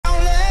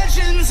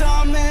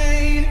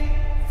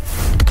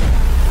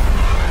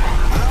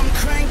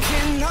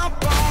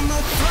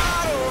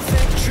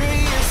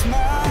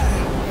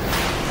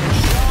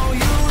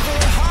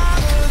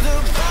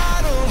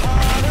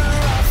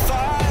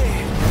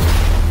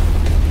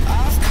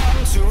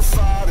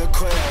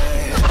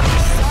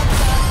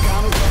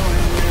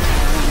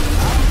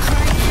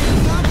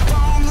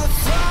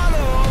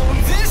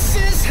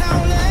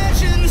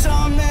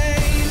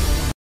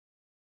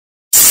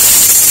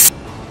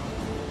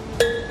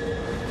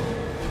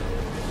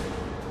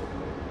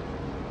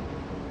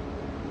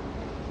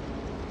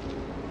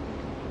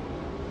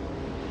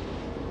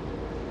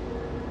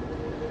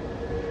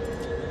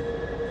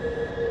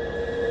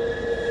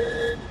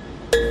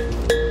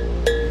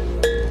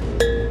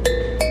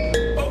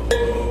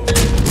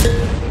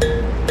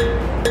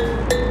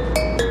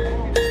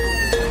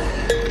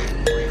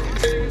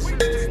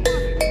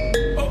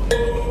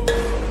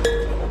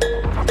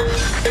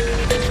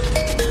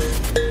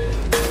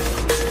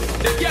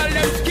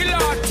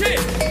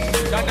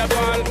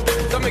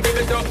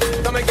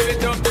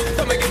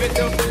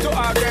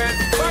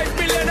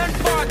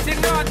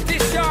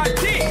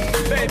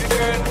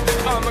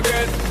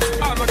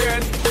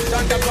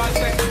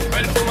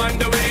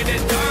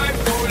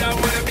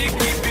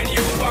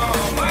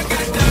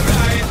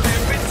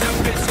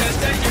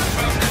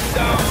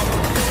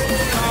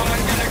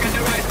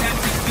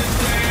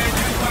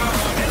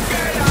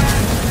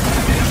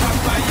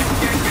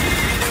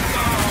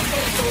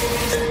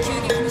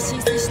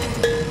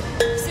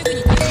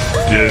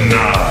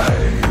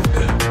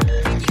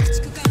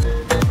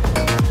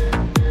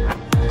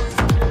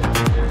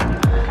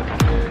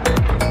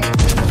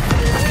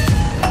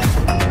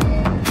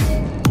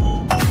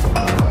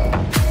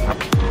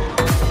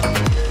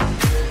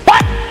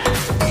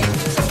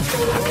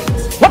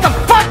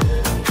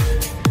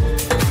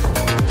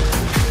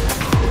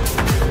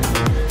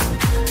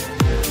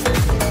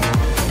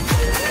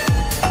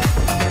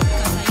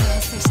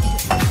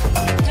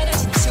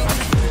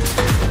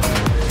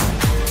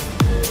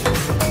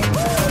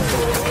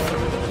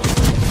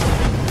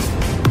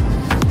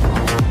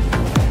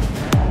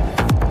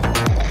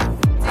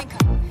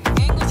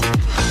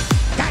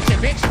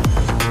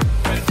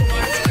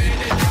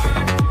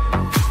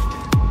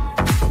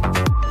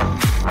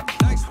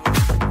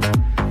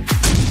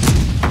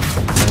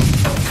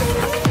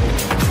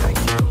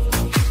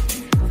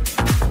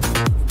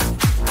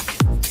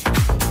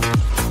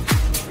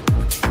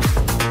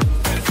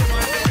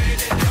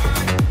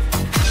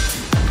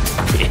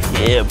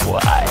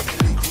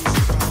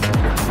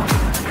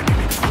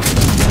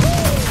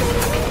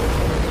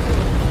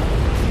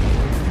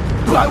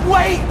But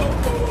wait!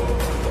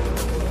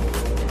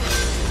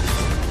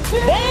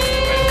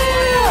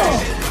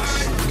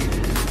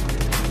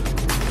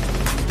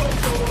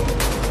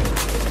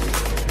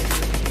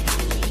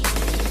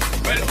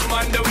 Well,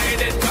 on the way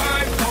this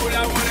time, all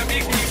I wanna be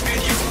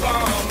keeping you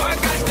warm. I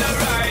got the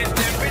right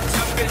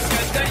temperature, it's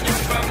just that you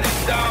from the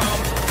storm.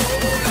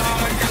 Hold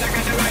on, girl, I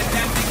got the right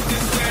tactics to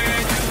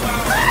turn you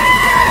on.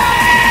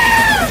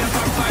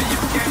 You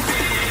can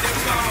be the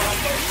calm.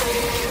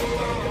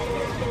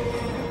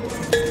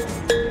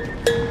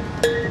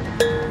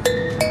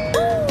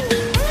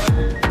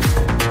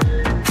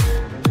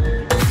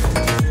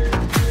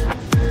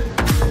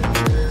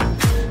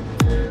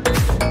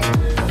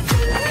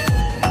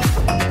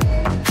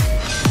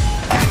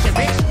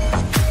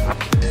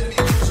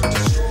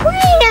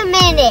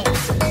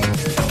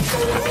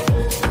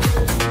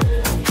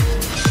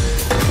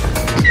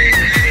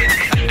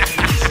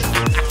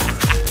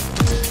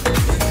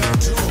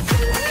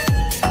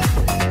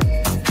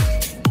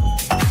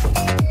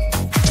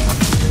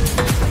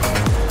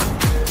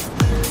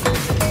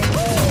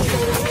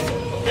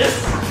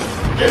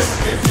 This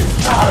is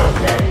not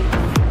okay.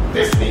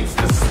 This needs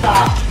to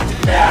stop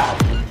now.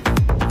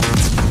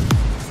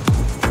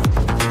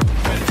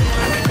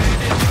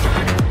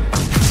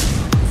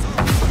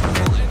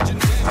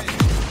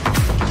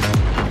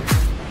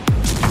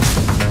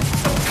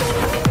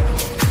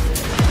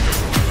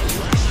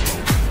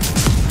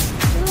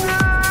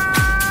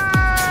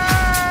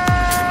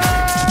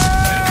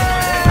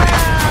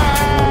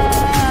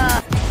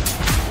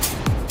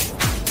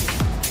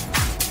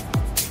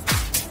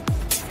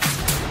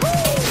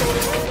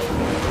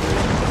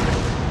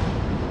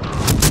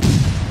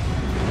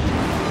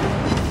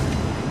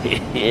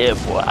 Yeah,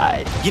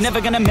 boy. You're never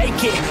gonna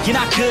make it, you're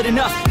not good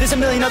enough. There's a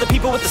million other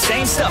people with the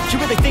same stuff. You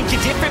really think you're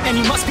different? Man,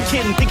 you must be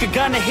kidding. Think you're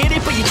gonna hit it,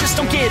 but you just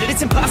don't get it.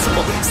 It's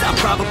impossible, it's not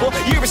probable,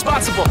 you're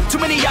irresponsible. Too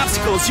many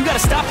obstacles, you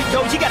gotta stop it,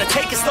 yo. You gotta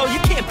take it slow, you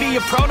can't be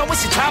a pro. Don't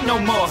waste your time no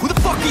more. Who the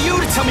fuck are you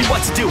to tell me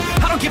what to do?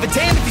 I don't give a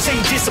damn if you say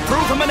you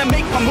disapprove. I'm gonna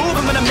make my move,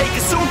 I'm gonna make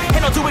it soon.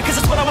 And I'll do it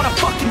cause it's what I wanna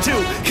fucking do.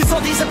 Cause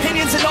all these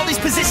opinions and all these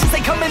positions,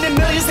 they come in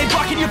millions. They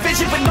blocking your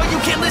vision, but no, you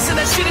can't listen.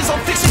 That shit is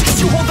all fiction. Cause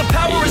you hold the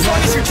power as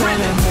long as you're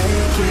driven.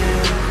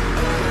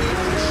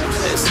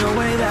 There's no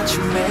way that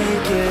you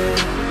make it.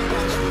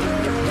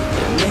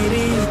 And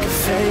maybe you can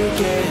fake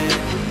it,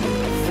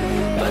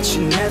 but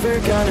you're never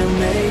gonna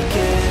make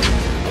it.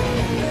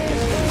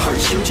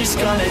 Aren't you just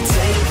gonna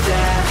take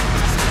that?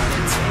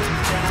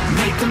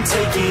 Make them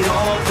take it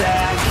all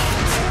back.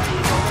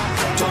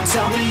 Don't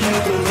tell me you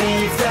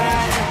believe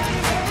that.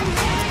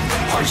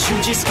 Aren't you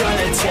just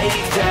gonna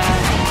take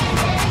that?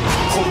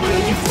 Or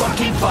will you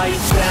fucking fight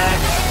back?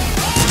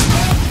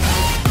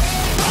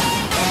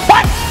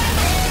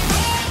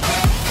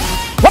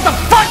 What the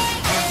fuck?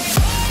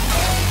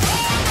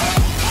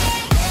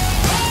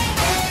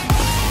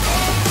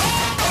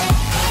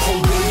 Or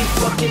will you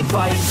fucking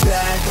fight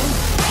back?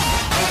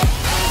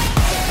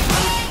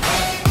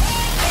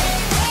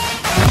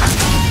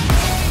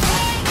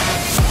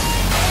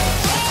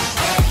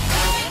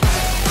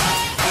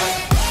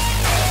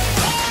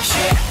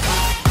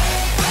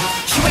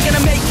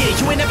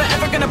 You ain't never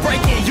ever gonna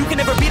break it. You can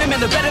never beat them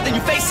and they're better than you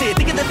face it.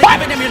 Thinking that they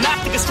give a damn, you're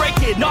not thinking straight,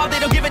 kid. No, they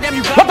don't give a damn,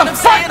 you got what I'm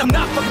saying. I'm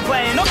not fucking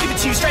playing, I'll give it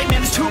to you straight,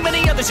 man. There's too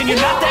many others and you're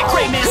not that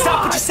great, man.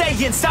 Stop what you're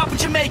saying, stop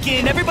what you're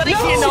making. Everybody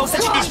here knows that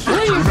you just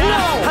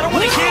I don't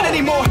wanna hear it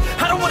anymore,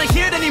 I don't wanna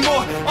hear it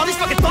anymore. All these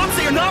fucking thoughts,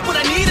 they are not what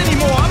I need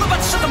anymore. I'm about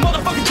to shut the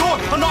motherfucking door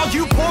on all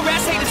you poor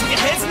ass haters with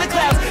your heads in the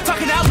clouds.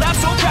 Talking out loud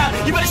so proud,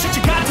 you better shut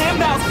your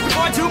goddamn mouth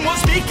before I do more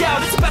speak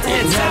out. It's about to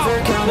head south.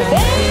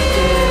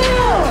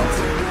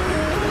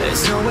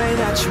 There's no way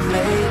that you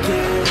make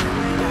it.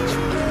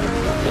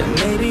 And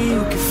maybe you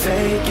can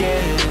fake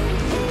it,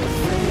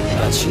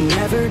 but you're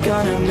never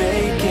gonna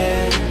make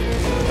it.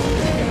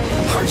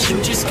 Aren't you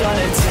just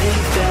gonna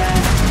take that?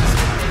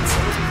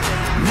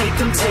 Make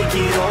them take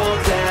it all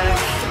back.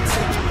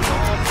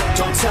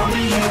 Don't tell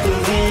me you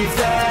believe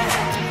that.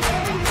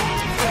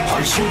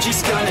 Aren't you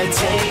just gonna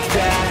take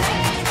that?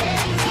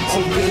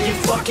 Or will you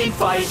fucking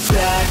fight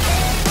back?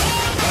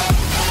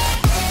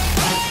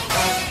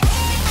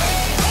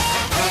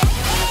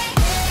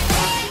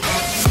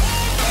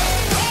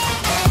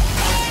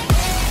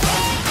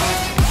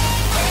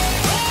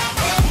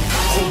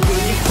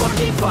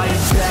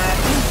 Fight back.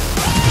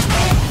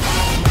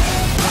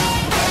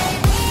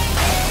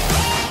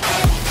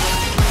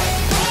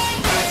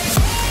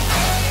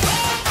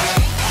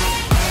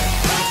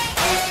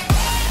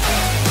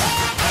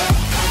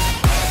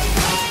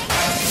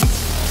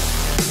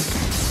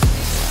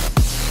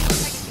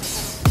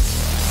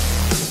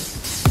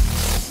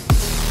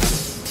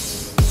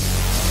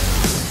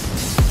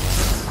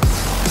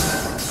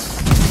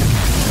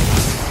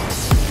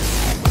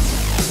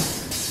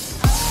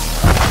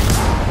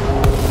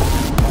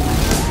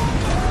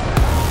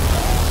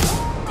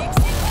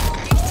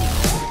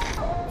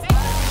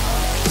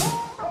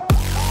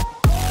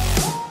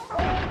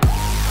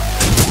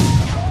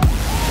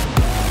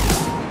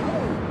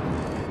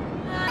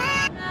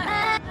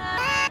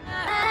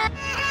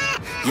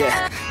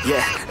 Yeah,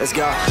 Yeah, let's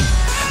go.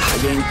 I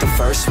ain't the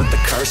first with the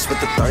curse,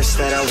 with the thirst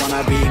that I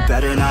wanna be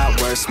better,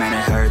 not worse, man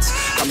it hurts.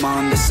 I'm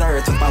on this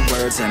earth with my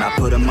words and I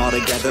put them all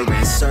together,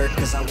 insert,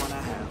 cause I wanna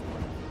have.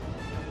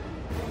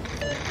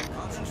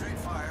 Concentrate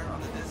fire on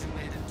the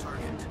designated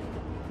target.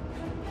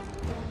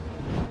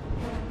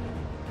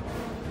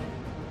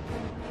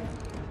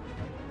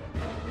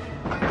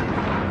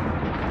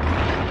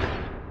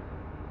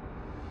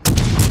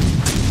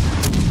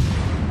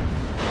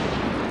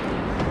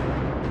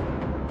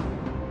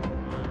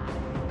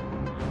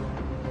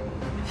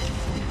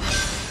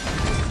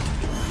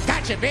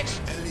 Gotcha,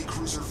 bitch!